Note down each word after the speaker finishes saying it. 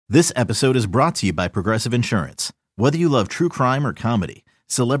This episode is brought to you by Progressive Insurance. Whether you love true crime or comedy,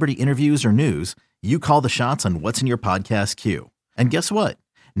 celebrity interviews or news, you call the shots on what's in your podcast queue. And guess what?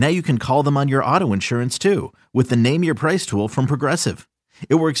 Now you can call them on your auto insurance too with the Name Your Price tool from Progressive.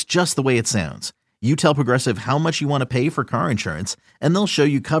 It works just the way it sounds. You tell Progressive how much you want to pay for car insurance, and they'll show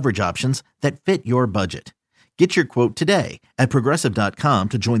you coverage options that fit your budget. Get your quote today at Progressive.com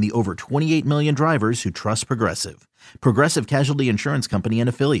to join the over 28 million drivers who trust Progressive. Progressive Casualty Insurance Company and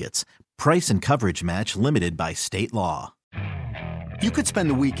Affiliates. Price and coverage match limited by state law. You could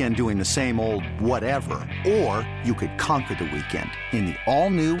spend the weekend doing the same old whatever, or you could conquer the weekend in the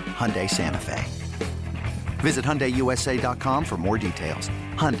all-new Hyundai Santa Fe. Visit HyundaiUSA.com for more details.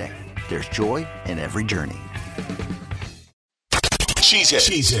 Hyundai, there's joy in every journey.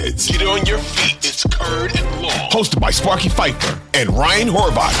 Cheeseheads. Get on your feet. It's Curd and Long. Hosted by Sparky Fifer and Ryan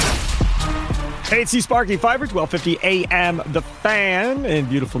Horvath. Hey, it's Sparky Fifer, 1250 AM The Fan in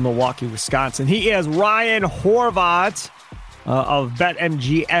beautiful Milwaukee, Wisconsin. He is Ryan Horvath of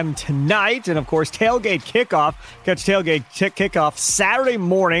BetMGM tonight. And, of course, Tailgate Kickoff. Catch Tailgate Kickoff Saturday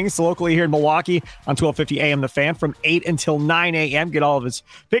mornings locally here in Milwaukee on 1250 AM The Fan from 8 until 9 a.m. Get all of his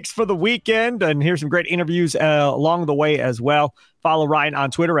picks for the weekend. And here's some great interviews along the way as well. Follow Ryan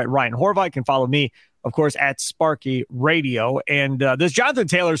on Twitter at Ryan Horvath. You can follow me, of course, at Sparky Radio. And this Jonathan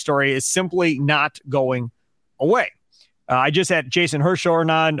Taylor story is simply not going away. I just had Jason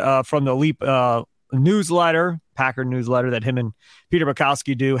Hirschhorn on from the Leap newsletter, Packer newsletter that him and Peter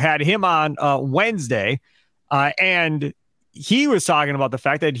Bukowski do. Had him on Wednesday, and he was talking about the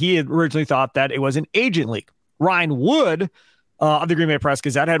fact that he had originally thought that it was an agent leak. Ryan Wood of the Green Bay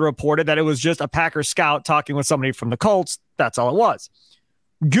Press-Gazette had reported that it was just a Packer scout talking with somebody from the Colts. That's all it was.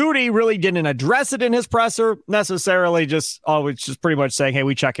 Goody really didn't address it in his presser necessarily, just pretty much saying, hey,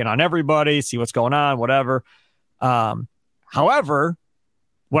 we check in on everybody, see what's going on, whatever. However,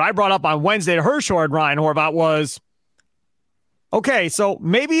 what I brought up on Wednesday to Hirschhorn and Ryan Horvath was, okay, so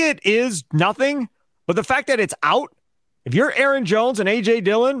maybe it is nothing, but the fact that it's out, if you're Aaron Jones and A.J.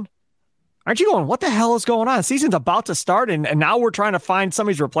 Dillon, aren't you going, what the hell is going on? The season's about to start, and now we're trying to find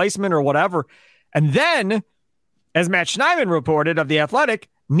somebody's replacement or whatever. And then, as Matt Schneidman reported of The Athletic,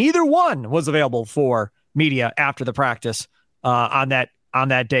 neither one was available for media after the practice on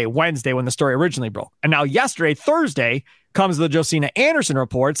that day, Wednesday, when the story originally broke. And now yesterday, Thursday, comes the Josina Anderson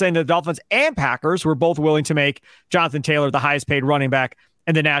report saying the Dolphins and Packers were both willing to make Jonathan Taylor the highest paid running back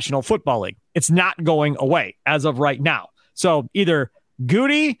in the National Football League. It's not going away as of right now. So either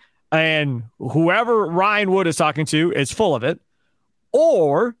Goody and whoever Ryan Wood is talking to is full of it,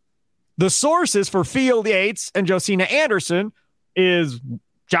 or the sources for Field Yates and Josina Anderson is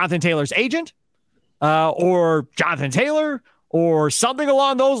Jonathan Taylor's agent or Jonathan Taylor or something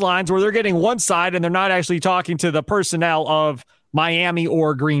along those lines where they're getting one side and they're not actually talking to the personnel of Miami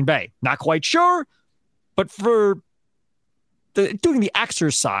or Green Bay. Not quite sure, but for doing the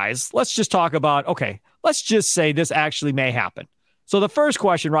exercise, let's just talk about, okay, let's just say this actually may happen. So the first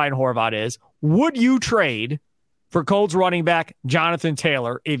question, Ryan Horvath, is, would you trade for Colts running back Jonathan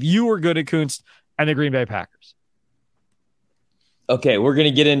Taylor if you were Gutekunst and the Green Bay Packers? Okay, we're going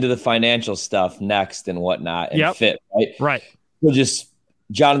to get into the financial stuff next and whatnot and fit, right? Right. We'll just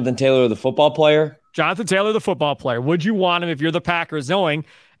Jonathan Taylor, the football player? Jonathan Taylor, the football player. Would you want him if you're the Packers, knowing,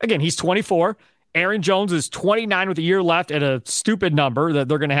 again, he's 24. Aaron Jones is 29 with a year left at a stupid number that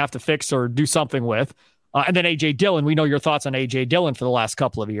they're going to have to fix or do something with. And then A.J. Dillon, we know your thoughts on A.J. Dillon for the last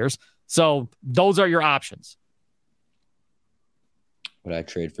couple of years. So those are your options. Would I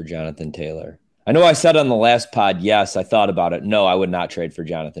trade for Jonathan Taylor? I know I said on the last pod, yes, I thought about it. No, I would not trade for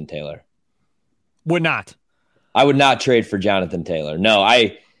Jonathan Taylor. Would not. I would not trade for Jonathan Taylor. No,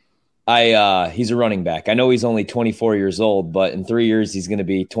 he's a running back. I know he's only 24 years old, but in 3 years, he's going to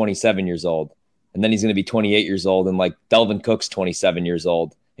be 27 years old. And then he's going to be 28 years old. And like Delvin Cook's 27 years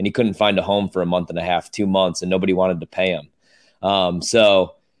old. And he couldn't find a home for a month and a half, 2 months, and nobody wanted to pay him.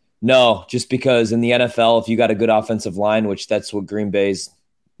 So no, just because in the NFL, if you got a good offensive line, which that's what Green Bay's,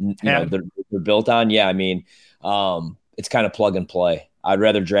 they're built on. Yeah. I mean, it's kind of plug and play. I'd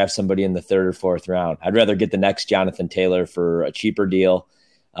rather draft somebody in the third or fourth round. I'd rather get the next Jonathan Taylor for a cheaper deal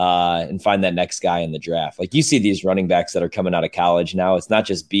and find that next guy in the draft. Like you see these running backs that are coming out of college now. It's not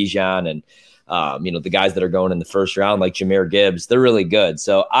just Bijan and, the guys that are going in the first round, like Jahmyr Gibbs. They're really good.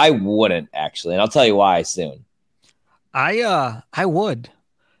 So I wouldn't actually, and I'll tell you why soon. I would.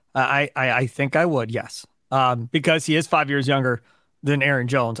 I think I would, yes. Because he is 5 years younger than Aaron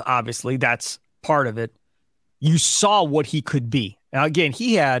Jones. Obviously, that's part of it. You saw what he could be. Now, again,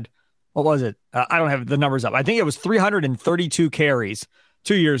 he had, what was it? I don't have the numbers up. I think it was 332 carries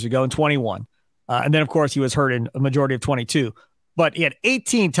 2 years ago in 21. And then, of course, he was hurt in a majority of 22. but he had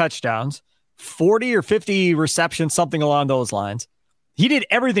 18 touchdowns, 40 or 50 receptions, something along those lines. He did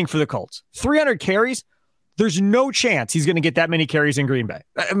everything for the Colts. 300 carries. There's no chance he's going to get that many carries in Green Bay.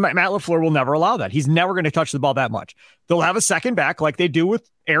 Matt LaFleur will never allow that. He's never going to touch the ball that much. They'll have a second back like they do with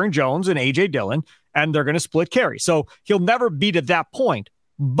Aaron Jones and A.J. Dillon, and they're going to split carries. So he'll never be to that point.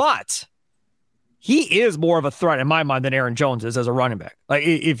 But he is more of a threat in my mind than Aaron Jones is as a running back. Like,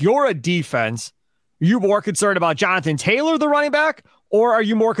 if you're a defense, are you more concerned about Jonathan Taylor, the running back, or are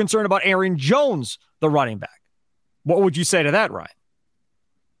you more concerned about Aaron Jones, the running back? What would you say to that, Ryan?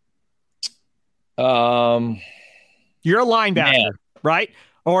 You're a linebacker, right?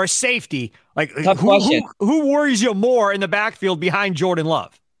 Or a safety. Like, who worries you more in the backfield behind Jordan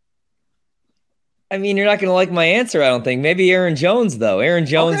Love? I mean, you're not going to like my answer, I don't think. Maybe Aaron Jones, though. Aaron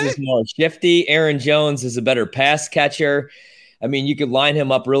Jones is more shifty. Aaron Jones is a better pass catcher. I mean, you could line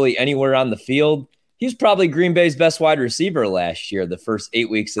him up really anywhere on the field. He's probably Green Bay's best wide receiver last year, the first 8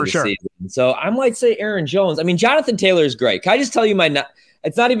 weeks of the season. So I might say Aaron Jones. I mean, Jonathan Taylor is great. Can I just tell you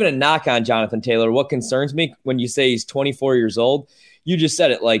it's not even a knock on Jonathan Taylor. What concerns me when you say he's 24 years old, you just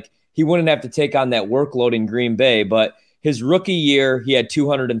said it, like he wouldn't have to take on that workload in Green Bay, but his rookie year, he had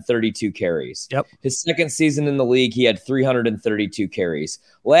 232 carries. Yep. His second season in the league, he had 332 carries.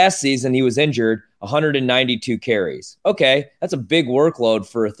 Last season, he was injured, 192 carries. Okay, that's a big workload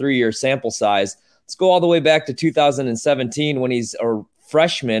for a 3-year sample size. Let's go all the way back to 2017 when he's a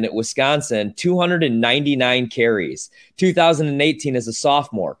freshman at Wisconsin, 299 carries. 2018 as a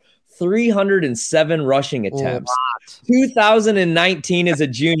sophomore, 307 rushing attempts. 2019 as a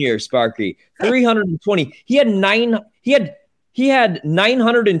junior, Sparky, 320. He had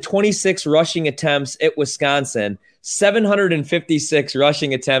 926 rushing attempts at Wisconsin, 756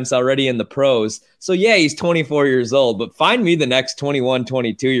 rushing attempts already in the pros. So yeah, he's 24 years old, but find me the next 21,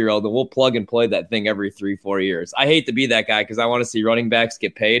 22-year-old and we'll plug and play that thing every 3-4 years. I hate to be that guy because I want to see running backs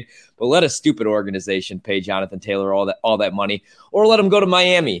get paid, but let a stupid organization pay Jonathan Taylor all that money, or let him go to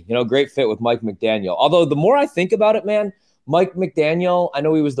Miami. Great fit with Mike McDaniel. Although the more I think about it, man, Mike McDaniel, I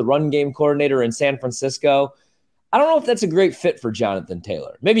know he was the run game coordinator in San Francisco. I don't know if that's a great fit for Jonathan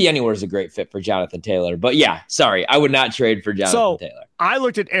Taylor. Maybe anywhere is a great fit for Jonathan Taylor. But yeah, sorry, I would not trade for Jonathan Taylor. I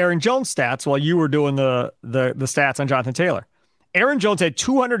looked at Aaron Jones' stats while you were doing the stats on Jonathan Taylor. Aaron Jones had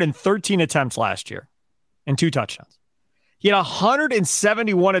 213 attempts last year and 2 touchdowns. He had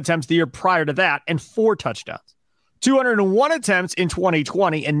 171 attempts the year prior to that and 4 touchdowns. 201 attempts in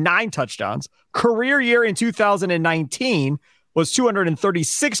 2020 and 9 touchdowns. Career year in 2019 was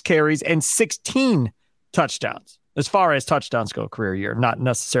 236 carries and 16 touchdowns. As far as touchdowns go, career year, not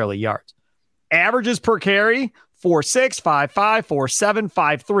necessarily yards. Averages per carry, 4.6, 5.5, 4.7,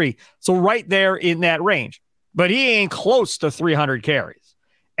 5.3. So right there in that range. But he ain't close to 300 carries.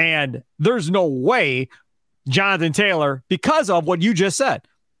 And there's no way Jonathan Taylor, because of what you just said,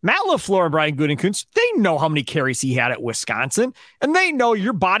 Matt LaFleur and Brian Gutekunst, they know how many carries he had at Wisconsin, and they know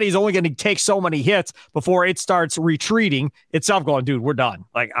your body's only going to take so many hits before it starts retreating itself, going, dude, we're done.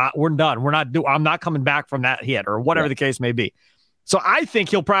 Like, we're done. I'm not coming back from that hit, or whatever the case may be. So I think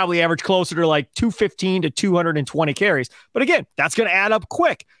he'll probably average closer to like 215 to 220 carries. But again, that's going to add up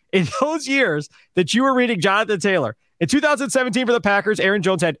quick. In those years that you were reading Jonathan Taylor, in 2017 for the Packers, Aaron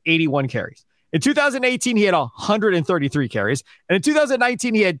Jones had 81 carries. In 2018, he had 133 carries. And in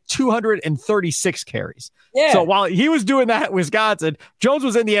 2019, he had 236 carries. Yeah. So while he was doing that at Wisconsin, Jones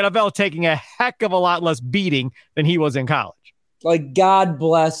was in the NFL taking a heck of a lot less beating than he was in college. Like, God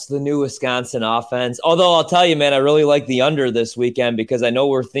bless the new Wisconsin offense. Although I'll tell you, man, I really like the under this weekend because I know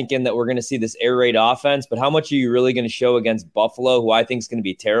we're thinking that we're going to see this air raid offense, but how much are you really going to show against Buffalo, who I think is going to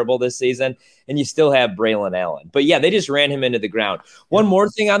be terrible this season? And you still have Braylon Allen. But yeah, they just ran him into the ground. One more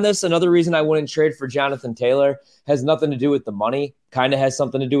thing on this, another reason I wouldn't trade for Jonathan Taylor has nothing to do with the money. Kind of has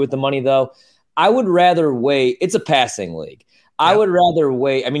something to do with the money, though. I would rather wait. It's a passing league. I would rather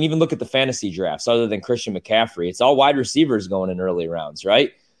wait. I mean, even look at the fantasy drafts other than Christian McCaffrey. It's all wide receivers going in early rounds,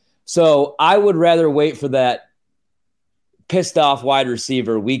 right? So I would rather wait for that pissed off wide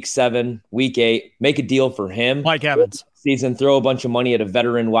receiver week 7, week 8, make a deal for him. Mike Evans. Season, throw a bunch of money at a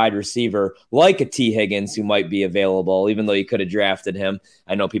veteran wide receiver like a T. Higgins who might be available, even though you could have drafted him.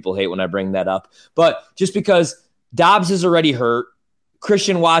 I know people hate when I bring that up. But just because Dobbs is already hurt,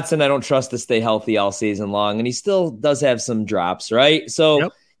 Christian Watson, I don't trust to stay healthy all season long, and he still does have some drops, right? So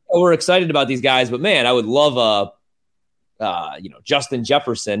we're excited about these guys, but man, I would love Justin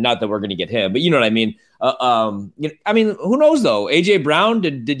Jefferson. Not that we're going to get him, but you know what I mean. I mean, who knows though? AJ Brown,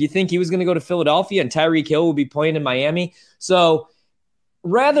 did you think he was going to go to Philadelphia and Tyreek Hill will be playing in Miami? So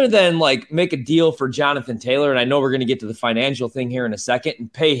rather than like make a deal for Jonathan Taylor, and I know we're going to get to the financial thing here in a second,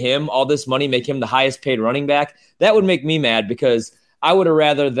 and pay him all this money, make him the highest paid running back, that would make me mad because I would have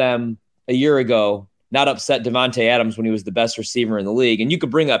rather them a year ago not upset Davante Adams when he was the best receiver in the league. And you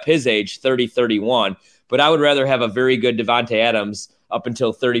could bring up his age, 30, 31, but I would rather have a very good Davante Adams up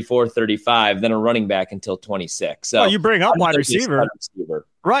until 34, 35 than a running back until 26. So you bring up wide receiver.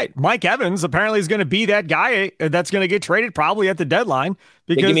 Right. Mike Evans apparently is going to be that guy that's going to get traded probably at the deadline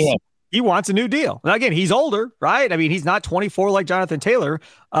because he wants a new deal. Now, again, he's older, right? I mean, he's not 24 like Jonathan Taylor,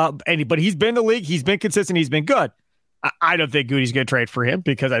 but he's been in the league. He's been consistent. He's been good. I don't think Goody's going to trade for him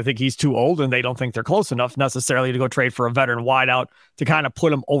because I think he's too old and they don't think they're close enough necessarily to go trade for a veteran wideout to kind of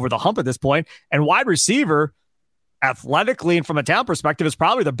put him over the hump at this point. And wide receiver, athletically and from a talent perspective, is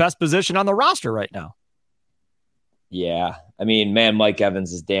probably the best position on the roster right now. Yeah. I mean, man, Mike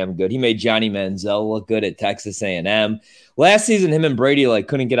Evans is damn good. He made Johnny Manziel look good at Texas A&M. Last season, him and Brady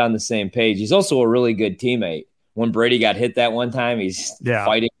couldn't get on the same page. He's also a really good teammate. When Brady got hit that one time, he's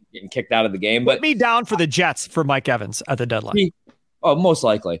fighting, getting kicked out of the game. But put me down for the Jets for Mike Evans at the deadline. Most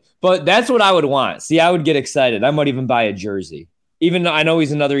likely. But that's what I would want. See, I would get excited. I might even buy a jersey. Even though I know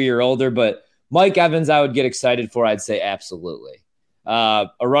he's another year older, but Mike Evans, I would get excited for. I'd say absolutely. A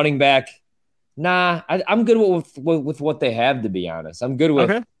running back, nah. I'm good with what they have, to be honest. I'm good with.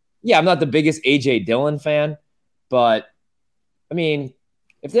 Okay. Yeah, I'm not the biggest A.J. Dillon fan, but I mean,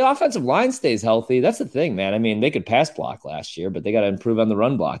 if the offensive line stays healthy, that's the thing, man. I mean, they could pass block last year, but they got to improve on the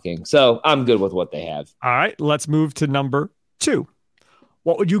run blocking. So I'm good with what they have. All right, let's move to number 2.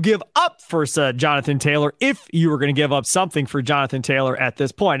 What would you give up for Jonathan Taylor if you were going to give up something for Jonathan Taylor at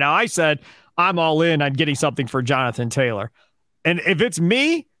this point? Now, I said I'm all in on getting something for Jonathan Taylor. And if it's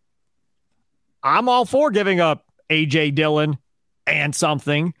me, I'm all for giving up A.J. Dillon and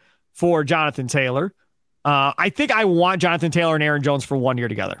something for Jonathan Taylor. I think I want Jonathan Taylor and Aaron Jones for 1 year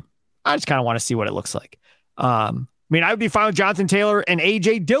together. I just kind of want to see what it looks like. I would be fine with Jonathan Taylor and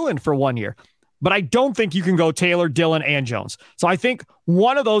A.J. Dillon for 1 year, but I don't think you can go Taylor, Dillon, and Jones. So I think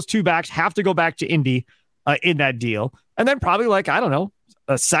one of those two backs have to go back to Indy in that deal. And then probably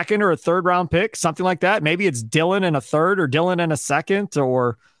a second or a third round pick, something like that. Maybe it's Dillon and a third or Dillon and a second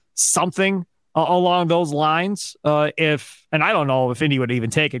or something along those lines. And I don't know if Indy would even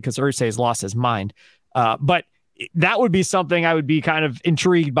take it because Irsay has lost his mind. But that would be something I would be kind of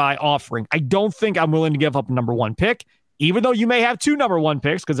intrigued by offering. I don't think I'm willing to give up a number 1 pick, even though you may have 2 number 1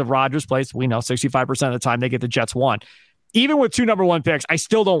 picks because of Rodgers' place. We know 65% of the time they get the Jets 1. Even with 2 number 1 picks, I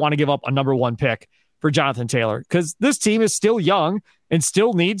still don't want to give up a number 1 pick for Jonathan Taylor because this team is still young and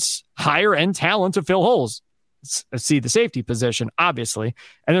still needs higher end talent to fill holes. See the safety position, obviously.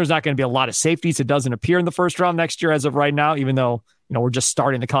 And there's not going to be a lot of safeties. It doesn't appear in the first round next year as of right now, even though we're just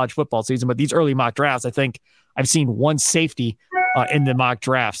starting the college football season. But these early mock drafts, I think I've seen 1 safety in the mock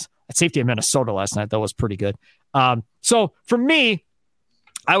drafts. That safety in Minnesota last night, that was pretty good. So for me,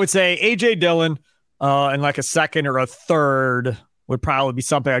 I would say A.J. Dillon and like a second or a third would probably be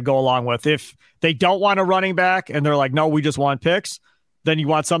something I'd go along with. If they don't want a running back and they're like, no, we just want picks, then you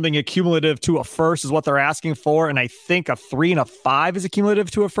want something accumulative to a first is what they're asking for. And I think a 3 and a 5 is accumulative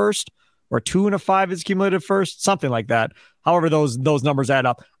to a first, or 2 and a 5 is cumulative first, something like that. However, those numbers add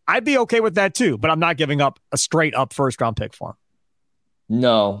up. I'd be okay with that too, but I'm not giving up a straight up first round pick for him.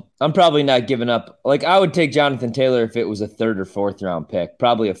 No, I'm probably not giving up. Like, I would take Jonathan Taylor if it was a 3rd or 4th round pick,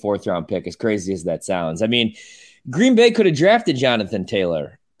 probably a 4th round pick, as crazy as that sounds. I mean, Green Bay could have drafted Jonathan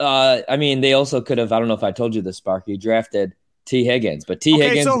Taylor. They also could have, I don't know if I told you this, Sparky, drafted T. Higgins, but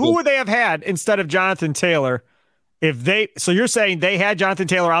Higgins. So who would they have had instead of Jonathan Taylor so you're saying they had Jonathan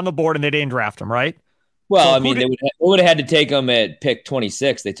Taylor on the board and they didn't draft him, right? Well, so they would have had to take him at pick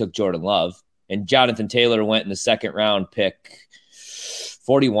 26. They took Jordan Love, and Jonathan Taylor went in the 2nd round, pick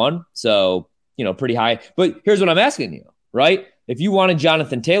 41. So, pretty high. But here's what I'm asking you, right? If you wanted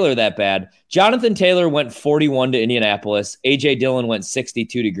Jonathan Taylor that bad, Jonathan Taylor went 41 to Indianapolis. A.J. Dillon went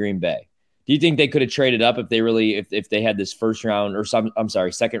 62 to Green Bay. Do you think they could have traded up if they had this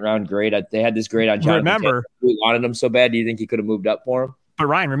 2nd round grade? They had this grade on Jonathan Taylor. We wanted him so bad. Do you think he could have moved up for him? But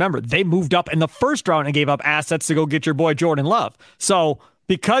Ryan, remember, they moved up in the 1st round and gave up assets to go get your boy Jordan Love. So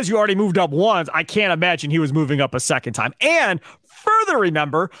because you already moved up once, I can't imagine he was moving up a second time. And further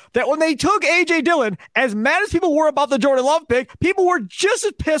remember that when they took A.J. Dillon, as mad as people were about the Jordan Love pick, people were just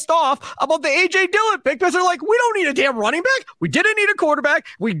as pissed off about the A.J. Dillon pick because they're like, we don't need a damn running back. We didn't need a quarterback.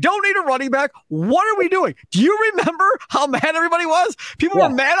 We don't need a running back. What are we doing? Do you remember how mad everybody was? People were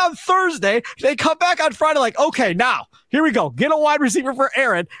mad on Thursday. They come back on Friday like, okay, now, here we go. Get a wide receiver for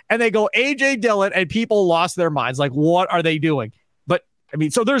Aaron. And they go A.J. Dillon, and people lost their minds. Like, what are they doing? But,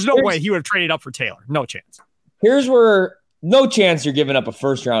 so there's no way he would have traded up for Taylor. No chance. Here's where no chance you're giving up a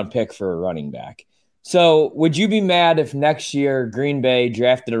first-round pick for a running back. So would you be mad if next year Green Bay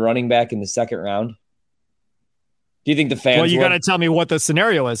drafted a running back in the second round? Do you think the fans Well, you got to tell me what the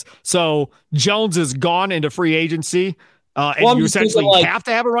scenario is. So Jones is gone into free agency, and you essentially have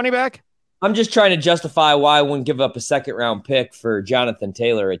to have a running back? I'm just trying to justify why I wouldn't give up a second-round pick for Jonathan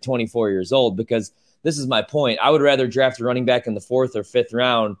Taylor at 24 years old, because this is my point. I would rather draft a running back in the 4th or 5th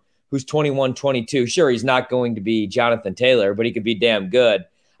round who's 21, 22. Sure, he's not going to be Jonathan Taylor, but he could be damn good.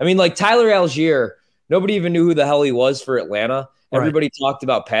 I mean, like Tyler Algier, nobody even knew who the hell he was for Atlanta. Everybody talked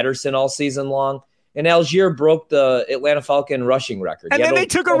about Patterson all season long. And Algier broke the Atlanta Falcon rushing record. And then they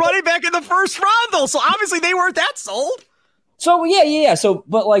took a running back in the first round, though. So obviously they weren't that sold. So, yeah. So,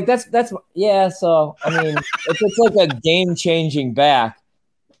 but like, that's. So, I mean, if it's like a game-changing back,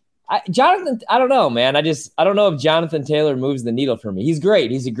 Jonathan, I don't know, man. I don't know if Jonathan Taylor moves the needle for me. He's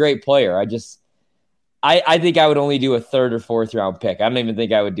great. He's a great player. I think I would only do a 3rd or 4th round pick. I don't even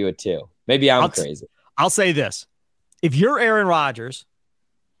think I would do it 2. Maybe I'm crazy. I'll say this. If you're Aaron Rodgers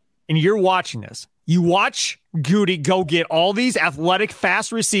and you're watching this, you watch Goody go get all these athletic,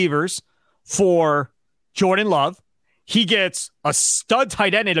 fast receivers for Jordan Love. He gets a stud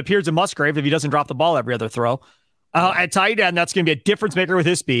tight end. It appears in Musgrave if he doesn't drop the ball every other throw. At tight end, that's going to be a difference maker with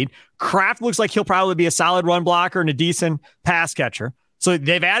his speed. Kraft looks like he'll probably be a solid run blocker and a decent pass catcher. So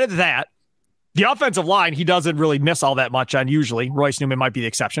they've added that. The offensive line, he doesn't really miss all that much on usually. Royce Newman might be the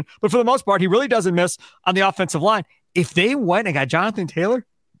exception. But for the most part, he really doesn't miss on the offensive line. If they went and got Jonathan Taylor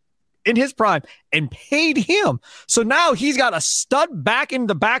in his prime and paid him, so now he's got a stud back in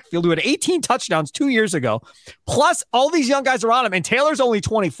the backfield who had 18 touchdowns 2 years ago, plus all these young guys around him, and Taylor's only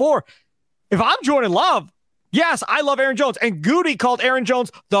 24. If I'm Jordan Love, yes, I love Aaron Jones. And Goody called Aaron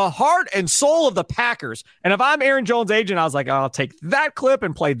Jones the heart and soul of the Packers. And if I'm Aaron Jones' agent, I was like, I'll take that clip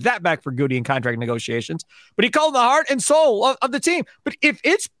and play that back for Goody in contract negotiations. But he called him the heart and soul of the team. But if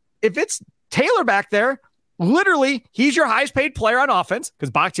it's Taylor back there, literally, he's your highest paid player on offense because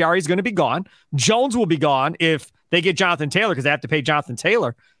Bakhtiari is going to be gone. Jones will be gone if they get Jonathan Taylor because they have to pay Jonathan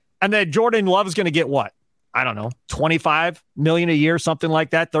Taylor. And then Jordan Love is going to get what? I don't know, $25 million a year, something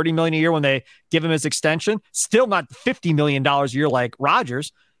like that, $30 million a year when they give him his extension. Still not $50 million a year like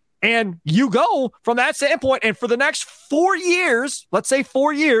Rodgers. And you go from that standpoint, and for the next 4 years, let's say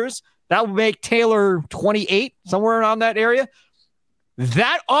 4 years, that will make Taylor 28, somewhere around that area.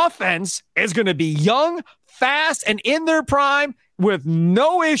 That offense is going to be young, fast, and in their prime with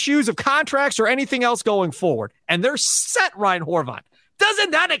no issues of contracts or anything else going forward. And they're set, Ryan Horvat.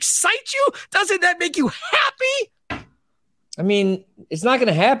 Doesn't that excite you? Doesn't that make you happy? I mean, it's not going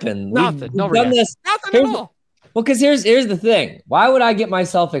to happen. Nothing. We've done this. Nothing at all. Well, because here's the thing. Why would I get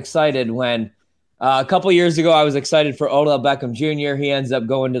myself excited when a couple years ago I was excited for Odell Beckham Jr.? He ends up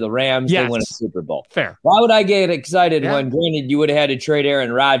going to the Rams. Yes. They win a Super Bowl. Fair. Why would I get excited when, granted, you would have had to trade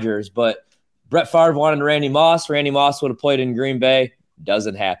Aaron Rodgers, but Brett Favre wanted Randy Moss. Randy Moss would have played in Green Bay.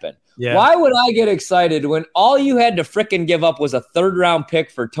 Doesn't happen. Yeah. Why would I get excited when all you had to frickin' give up was a 3rd round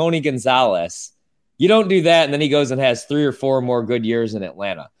pick for Tony Gonzalez? You don't do that, and then he goes and has 3 or 4 more good years in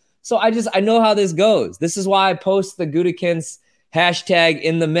Atlanta. So I know how this goes. This is why I post the Gudikins hashtag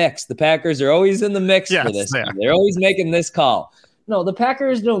in the mix. The Packers are always in the mix for this. They're always making this call. No, the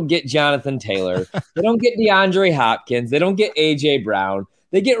Packers don't get Jonathan Taylor. They don't get DeAndre Hopkins. They don't get A.J. Brown.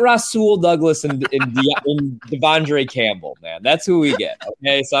 They get Rasul Douglas and Devondre Campbell, man. That's who we get,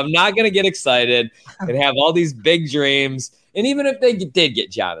 okay? So I'm not going to get excited and have all these big dreams. And even if they did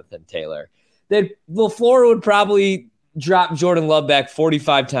get Jonathan Taylor, LaFleur would probably drop Jordan Love back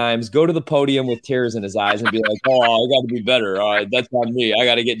 45 times, go to the podium with tears in his eyes and be like, I got to be better. All right, that's on me. I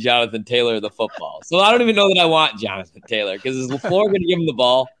got to get Jonathan Taylor the football. So I don't even know that I want Jonathan Taylor because is LaFleur going to give him the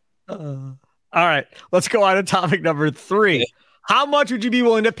ball? All right, let's go on to topic number 3. How much would you be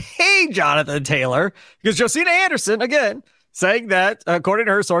willing to pay Jonathan Taylor? Because Josina Anderson, again, saying that, according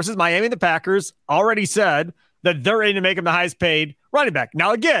to her sources, Miami and the Packers already said that they're aiming to make him the highest paid running back.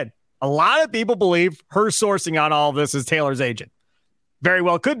 Now, again, a lot of people believe her sourcing on all of this is Taylor's agent. Very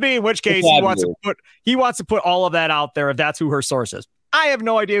well could be, in which case he wants to put all of that out there if that's who her source is. I have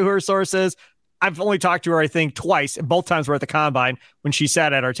no idea who her source is. I've only talked to her, I think, twice, and both times we're at the combine when she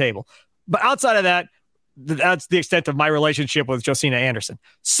sat at our table. But outside of that, that's the extent of my relationship with Josina Anderson.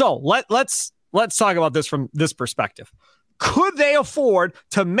 So let's talk about this from this perspective. Could they afford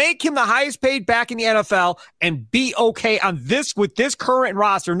to make him the highest paid back in the NFL and be okay on this with this current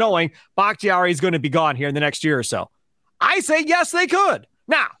roster, knowing Bakhtiari is going to be gone here in the next year or so? I say yes, they could.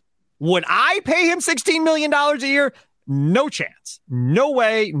 Now, would I pay him $16 million a year? No chance. No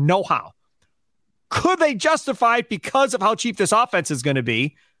way. No how. Could they justify it because of how cheap this offense is going to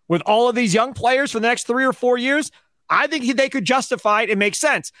be with all of these young players for the next 3 or 4 years? I think they could justify it. It makes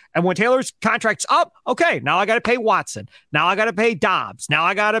sense. And when Taylor's contract's up, okay, now I got to pay Watson. Now I got to pay Dobbs. Now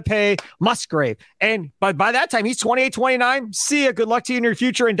I got to pay Musgrave. And by that time, he's 28, 29. See ya. Good luck to you in your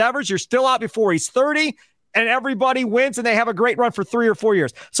future endeavors. You're still out before he's 30, and everybody wins, and they have a great run for 3 or 4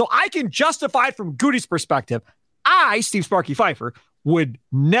 years. So I can justify it from Goody's perspective. I, Steve Sparky Pfeiffer, would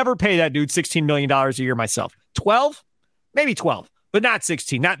never pay that dude $16 million a year myself. 12? Maybe 12, but not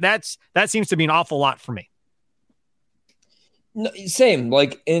 16. That seems to be an awful lot for me. No, same.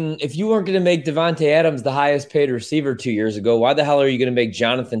 Like, if you weren't going to make Devontae Adams the highest paid receiver 2 years ago, why the hell are you going to make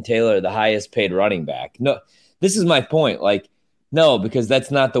Jonathan Taylor the highest paid running back? No, this is my point. Like, no, because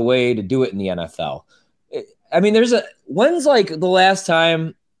that's not the way to do it in the NFL. I mean, when's like the last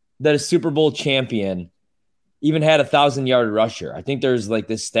time that a Super Bowl champion even had a 1,000-yard rusher? I think there's like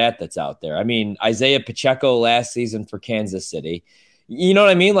this stat that's out there. I mean, Isaiah Pacheco last season for Kansas City. You know what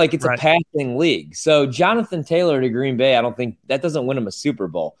I mean? Like, it's a passing league. So Jonathan Taylor to Green Bay, I don't think that doesn't win him a Super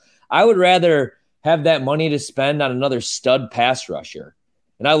Bowl. I would rather have that money to spend on another stud pass rusher.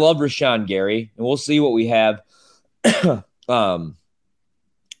 And I love Rashawn Gary, and we'll see what we have and all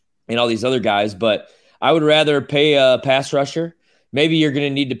these other guys. But I would rather pay a pass rusher. Maybe you're going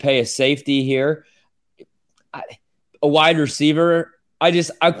to need to pay a safety here, a wide receiver. I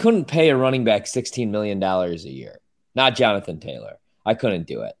couldn't pay a running back $16 million a year. Not Jonathan Taylor. I couldn't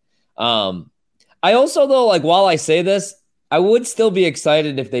do it. I also, though, like, while I say this, I would still be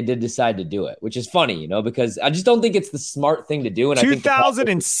excited if they did decide to do it, which is funny, because I just don't think it's the smart thing to do. And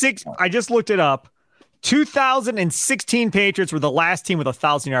 2006, I just looked it up. 2016 Patriots were the last team with a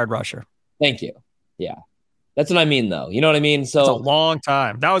 1,000-yard rusher. Thank you. Yeah. That's what I mean, though. You know what I mean? So it's a long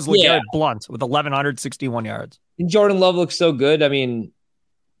time. That was LeGarrette Blount with 1,161 yards. And Jordan Love looks so good. I mean,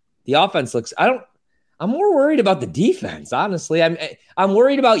 the offense looks. I'm more worried about the defense, honestly. I'm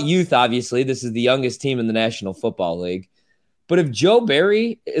worried about youth, obviously. This is the youngest team in the National Football League. But if Joe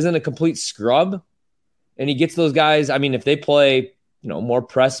Barry isn't a complete scrub and he gets those guys, I mean, if they play, more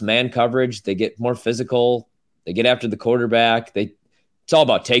press man coverage, they get more physical, they get after the quarterback, it's all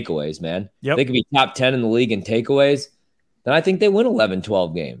about takeaways, man. Yep. They could be top 10 in the league in takeaways, then I think they win 11,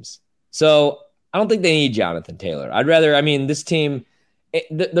 12 games. So I don't think they need Jonathan Taylor. This team,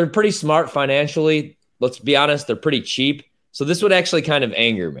 they're pretty smart financially. Let's be honest, they're pretty cheap. So this would actually kind of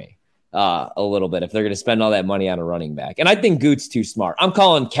anger me a little bit if they're going to spend all that money on a running back. And I think Goot's too smart. I'm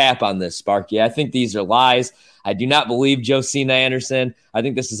calling cap on this, Sparky. I think these are lies. I do not believe Josina Anderson. I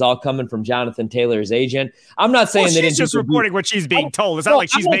think this is all coming from Jonathan Taylor's agent. I'm not saying they didn't. She's just reporting what she's being told. It's not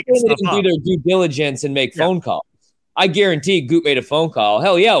like she's making stuff up. Do their due diligence and make phone calls. I guarantee Goot made a phone call.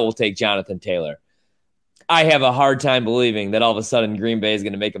 Hell yeah, we'll take Jonathan Taylor. I have a hard time believing that all of a sudden Green Bay is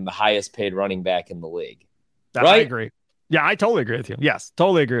going to make him the highest paid running back in the league. Right? I agree. Yeah, I totally agree with you. Yes,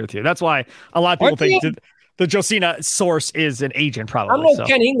 totally agree with you. That's why a lot of people think the Josina source is an agent, probably. I'm like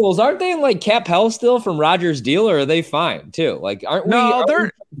Ken Ingles. Aren't they in like cap hell still from Rogers' deal, or are they fine too? Like, aren't we?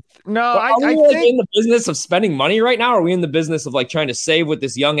 No, I think in the business of spending money right now. Or are we in the business of like trying to save with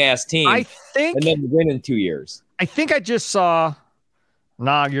this young ass team? I think, and then win in 2 years. I think I just saw.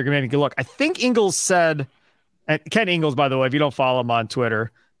 Nah, you're gonna make me good look. I think Ingles said. And Ken Ingles, by the way, if you don't follow him on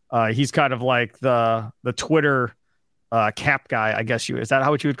Twitter, he's kind of like the Twitter cap guy, I guess is that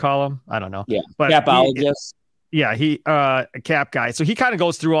what you would call him? I don't know. Yeah, but capologist. He a cap guy. So he kind of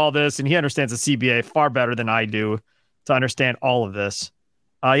goes through all this, and he understands the CBA far better than I do to understand all of this.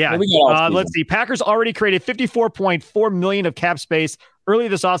 Let's see. Packers already created $54.4 million of cap space early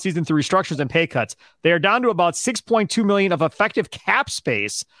this offseason through restructures and pay cuts. They are down to about $6.2 million of effective cap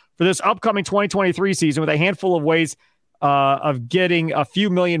space for this upcoming 2023 season, with a handful of ways of getting a few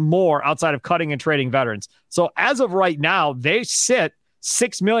million more outside of cutting and trading veterans. So as of right now, they sit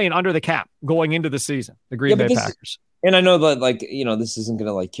 $6 million under the cap going into the season, the Green Bay Packers. And I know that, this isn't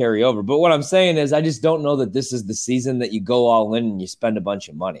going to carry over. But what I'm saying is I just don't know that this is the season that you go all in and you spend a bunch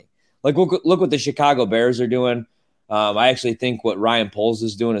of money. Like, look what the Chicago Bears are doing. I actually think what Ryan Poles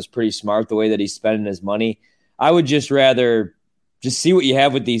is doing is pretty smart, the way that he's spending his money. I would just rather just see what you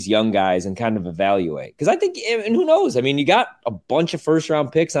have with these young guys and kind of evaluate. Because I think, and who knows? I mean, you got a bunch of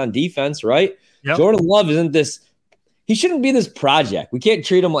first-round picks on defense, right? Yep. Jordan Love isn't this – he shouldn't be this project. We can't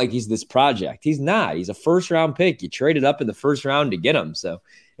treat him like he's this project. He's not. He's a first-round pick. You traded up in the first round to get him. So,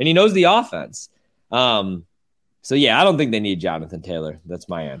 and he knows the offense. I don't think they need Jonathan Taylor. That's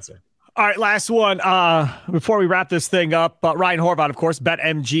my answer. All right, last one. Before we wrap this thing up, Ryan Horvath, of course,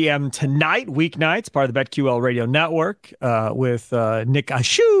 BetMGM tonight, weeknights, part of the BetQL Radio Network, with Nick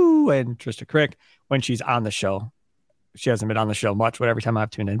Ashu and Trista Crick when she's on the show. She hasn't been on the show much, but every time I've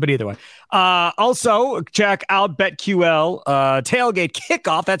tuned in. But either way. Also, check out BetQL Tailgate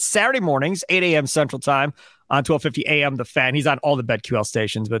Kickoff. That's Saturday mornings, 8 a.m. Central Time on 1250 AM The Fan. He's on all the BetQL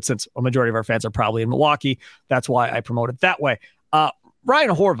stations, but since a majority of our fans are probably in Milwaukee, that's why I promote it that way.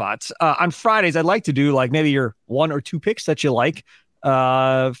 Ryan Horvat, on Fridays, I'd like to do like maybe your 1 or 2 picks that you like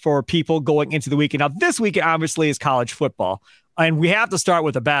for people going into the weekend. Now, this weekend obviously is college football, and we have to start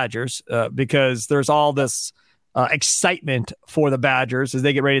with the Badgers because there's all this excitement for the Badgers as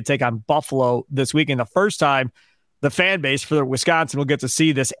they get ready to take on Buffalo this weekend. The first time the fan base for Wisconsin will get to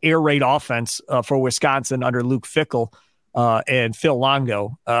see this air raid offense for Wisconsin under Luke Fickell and Phil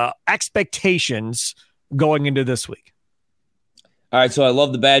Longo. Expectations going into this week. All right, so I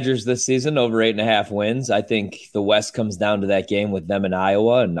love the Badgers this season, over 8.5 wins. I think the West comes down to that game with them in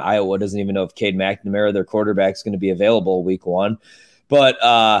Iowa, and Iowa doesn't even know if Cade McNamara, their quarterback, is going to be available week 1. But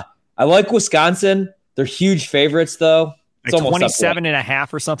I like Wisconsin. They're huge favorites, though. It's like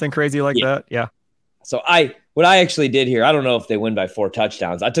 27.5 or something crazy like that. Yeah. So what I actually did here, I don't know if they win by 4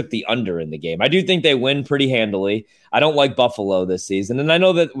 touchdowns. I took the under in the game. I do think they win pretty handily. I don't like Buffalo this season, and I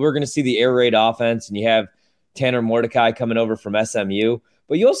know that we're going to see the air raid offense, and you have Tanner Mordecai coming over from SMU,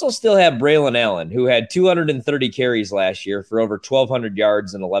 but you also still have Braylon Allen, who had 230 carries last year for over 1,200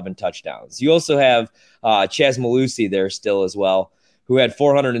 yards and 11 touchdowns. You also have Chaz Malusi there still as well, who had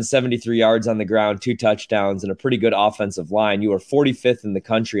 473 yards on the ground, 2 touchdowns, and a pretty good offensive line. You are 45th in the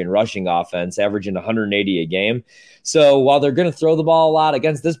country in rushing offense, averaging 180 a game. So while they're going to throw the ball a lot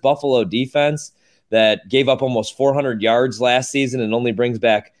against this Buffalo defense that gave up almost 400 yards last season and only brings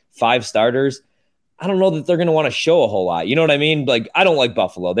back 5 starters, I don't know that they're going to want to show a whole lot. You know what I mean? Like, I don't like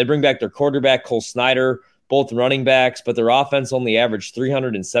Buffalo. They bring back their quarterback, Cole Snyder, both running backs, but their offense only averaged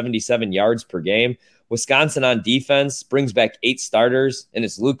 377 yards per game. Wisconsin on defense brings back 8 starters, and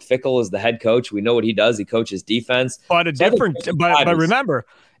it's Luke Fickell as the head coach. We know what he does. He coaches defense. But remember,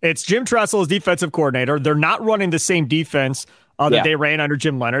 it's Jim Tressel as defensive coordinator. They're not running the same defense that they ran under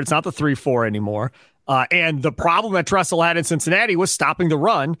Jim Leonard. It's not the 3-4 anymore. And the problem that Tressel had in Cincinnati was stopping the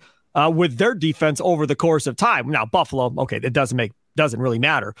run with their defense over the course of time. Now, Buffalo, okay, it doesn't really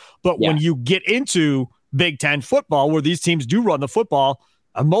matter. But when you get into Big Ten football, where these teams do run the football,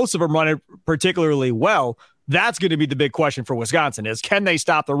 most of them run it particularly well. That's going to be the big question for Wisconsin is, can they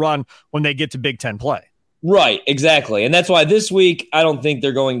stop the run when they get to Big Ten play? Right, exactly. And that's why this week, I don't think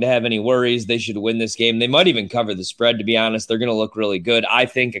they're going to have any worries. They should win this game. They might even cover the spread, to be honest. They're going to look really good, I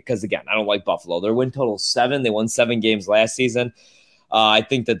think, because, again, I don't like Buffalo. Their win total is 7. They won 7 games last season. I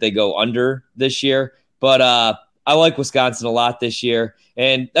think that they go under this year, but I like Wisconsin a lot this year.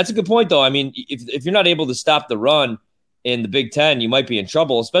 And that's a good point, though. I mean, if you're not able to stop the run in the Big Ten, you might be in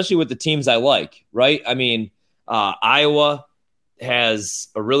trouble, especially with the teams I like, right? I mean, Iowa has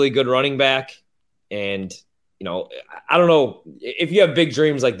a really good running back. And, you know, I don't know. If you have big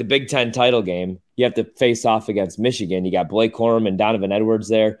dreams like the Big Ten title game, you have to face off against Michigan. You got Blake Corum and Donovan Edwards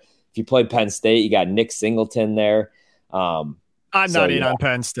there. If you play Penn State, you got Nick Singleton there. I'm not in on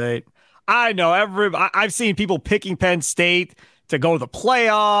Penn State. I know I've seen people picking Penn State to go to the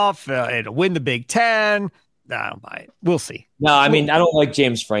playoff and win the Big Ten. No, we'll see. No, I mean, I don't like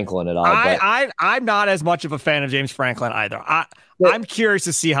James Franklin at all. I'm not as much of a fan of James Franklin either. I'm curious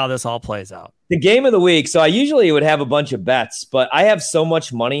to see how this all plays out. The game of the week. So I usually would have a bunch of bets, but I have so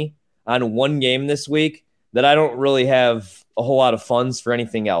much money on one game this week that I don't really have a whole lot of funds for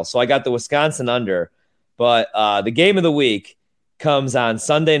anything else. So I got the Wisconsin under, but the game of the week comes on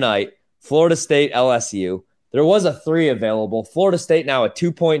Sunday night, Florida State, LSU. There was a 3 available. Florida State now a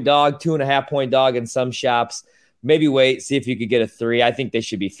 2-point dog, 2.5-point dog in some shops. Maybe wait, see if you could get a 3. I think they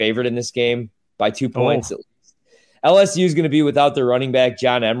should be favored in this game by 2 points at least. LSU is going to be without their running back,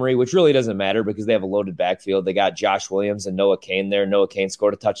 John Emery, which really doesn't matter because they have a loaded backfield. They got Josh Williams and Noah Cain there. Noah Cain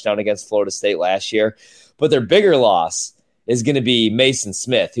scored a touchdown against Florida State last year. But their bigger loss is going to be Mason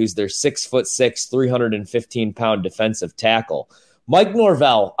Smith, who's their 6'6", 315-pound defensive tackle. Mike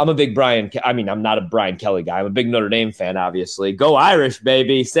Norvell, I'm not a Brian Kelly guy. I'm a big Notre Dame fan, obviously. Go Irish,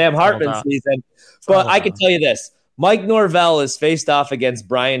 baby. Sam Hartman season. But I can tell you this. Mike Norvell has faced off against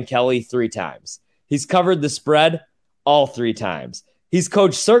Brian Kelly 3 times. He's covered the spread all 3 times. He's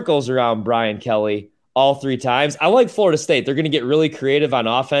coached circles around Brian Kelly all 3 times. I like Florida State. They're going to get really creative on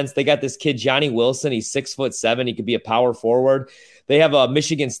offense. They got this kid, Johnny Wilson. He's 6'7". He could be a power forward. They have a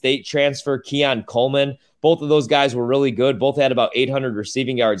Michigan State transfer, Keon Coleman. Both of those guys were really good. Both had about 800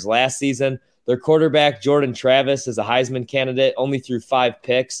 receiving yards last season. Their quarterback, Jordan Travis, is a Heisman candidate, only threw 5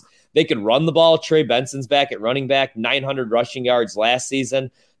 picks. They could run the ball. Trey Benson's back at running back, 900 rushing yards last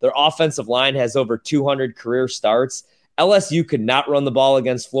season. Their offensive line has over 200 career starts. LSU could not run the ball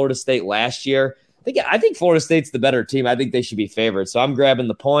against Florida State last year. I think Florida State's the better team. I think they should be favored. So I'm grabbing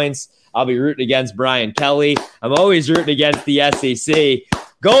the points. I'll be rooting against Brian Kelly. I'm always rooting against the SEC.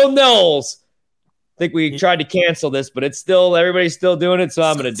 Go Noles! think we tried to cancel this, but everybody's still doing it, so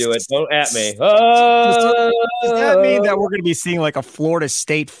I'm going to do it. Don't at me. Does that mean that we're going to be seeing like a Florida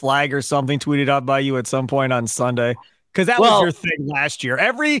State flag or something tweeted out by you at some point on Sunday? Because that was your thing last year.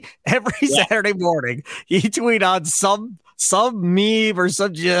 Every Saturday morning, you tweet on some meme or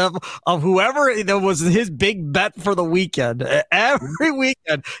some gif of whoever that was his big bet for the weekend. Every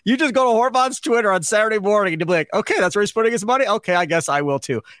weekend, you just go to Horvath's Twitter on Saturday morning and you'll be like, okay, that's where he's putting his money. Okay, I guess I will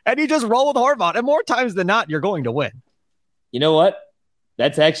too. And you just roll with Horvath. And more times than not, you're going to win. You know what?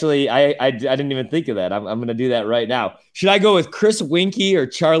 That's actually, I didn't even think of that. I'm going to do that right now. Should I go with Chris Winkie or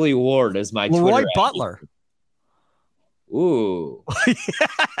Charlie Ward as my Leroy Twitter Butler? Ooh.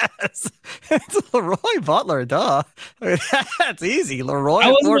 Yes. It's Leroy Butler, duh. That's easy. Leroy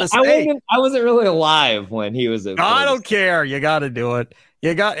I Florida State. I wasn't really alive when he was at Florida I don't care. You got to do it.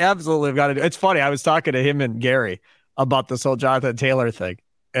 You absolutely got to do it. It's funny. I was talking to him and Gary about this whole Jonathan Taylor thing.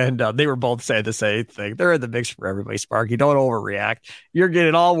 And they were both saying the same thing. They're in the mix for everybody, Sparky. Don't overreact. You're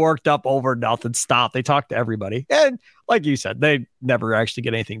getting all worked up over nothing. Stop. They talk to everybody. And like you said, they never actually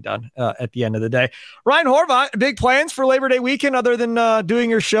get anything done at the end of the day. Ryan Horvath, big plans for Labor Day weekend other than doing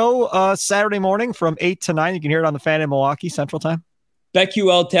your show Saturday morning from 8 to 9. You can hear it on the Fan in Milwaukee Central Time.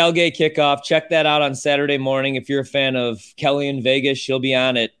 BetQL tailgate kickoff. Check that out on Saturday morning. If you're a fan of Kelly in Vegas, she'll be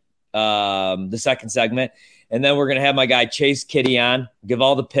on it the second segment. And then we're going to have my guy Chase Kitty on, give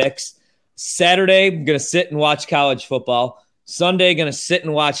all the picks. Saturday, I'm going to sit and watch college football. Sunday, going to sit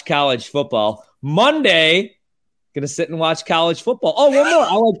and watch college football. Monday, going to sit and watch college football. Oh, one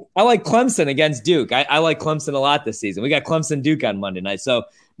more. I like Clemson against Duke. I like Clemson a lot this season. We got Clemson-Duke on Monday night. So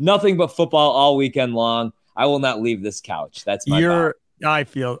nothing but football all weekend long. I will not leave this couch. That's my vow.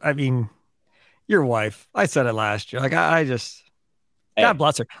 Your wife, I said it last year. Like, God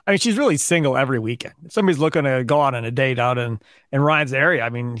bless her. I mean, she's really single every weekend. If somebody's looking to go on a date out in Ryan's area, I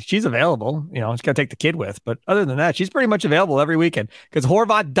mean, she's available. You know, she's got to take the kid with. But other than that, she's pretty much available every weekend because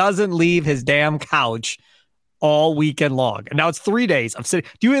Horvath doesn't leave his damn couch all weekend long. And now it's 3 days of sitting.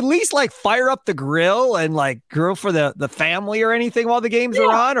 Do you at least like fire up the grill and like grill for the family or anything while the games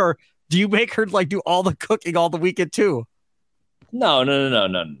are on? Or do you make her like do all the cooking all the weekend too?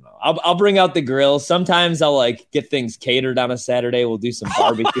 No. I'll bring out the grill. Sometimes I'll like get things catered on a Saturday. We'll do some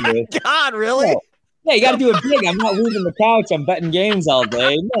barbecue. Oh my God, really? Yeah, you got to do it big. I'm not leaving the couch. I'm betting games all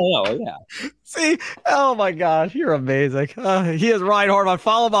day. No, yeah. See, oh my gosh, you're amazing. He is Ryan Horvath.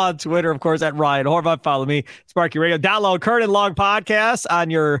 Follow him on Twitter, of course, at Ryan Horvath. Follow me, Sparky Radio. Download Curd and Long podcast on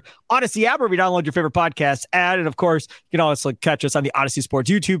your Odyssey app, or if you download your favorite podcast ad. And of course, you can also catch us on the Odyssey Sports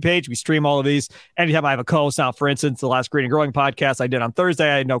YouTube page. We stream all of these anytime I have a co-host. Now, for instance, the last Green and Growing podcast I did on Thursday,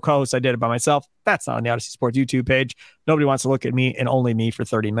 I had no co-host. I did it by myself. That's not on the Odyssey Sports YouTube page. Nobody wants to look at me and only me for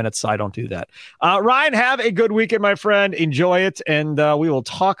 30 minutes, so I don't do that. Ryan, have a good weekend, my friend. Enjoy it, and we will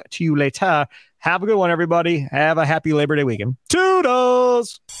talk to you later. Have a good one, everybody. Have a happy Labor Day weekend.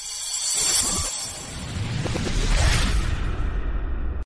 Toodles!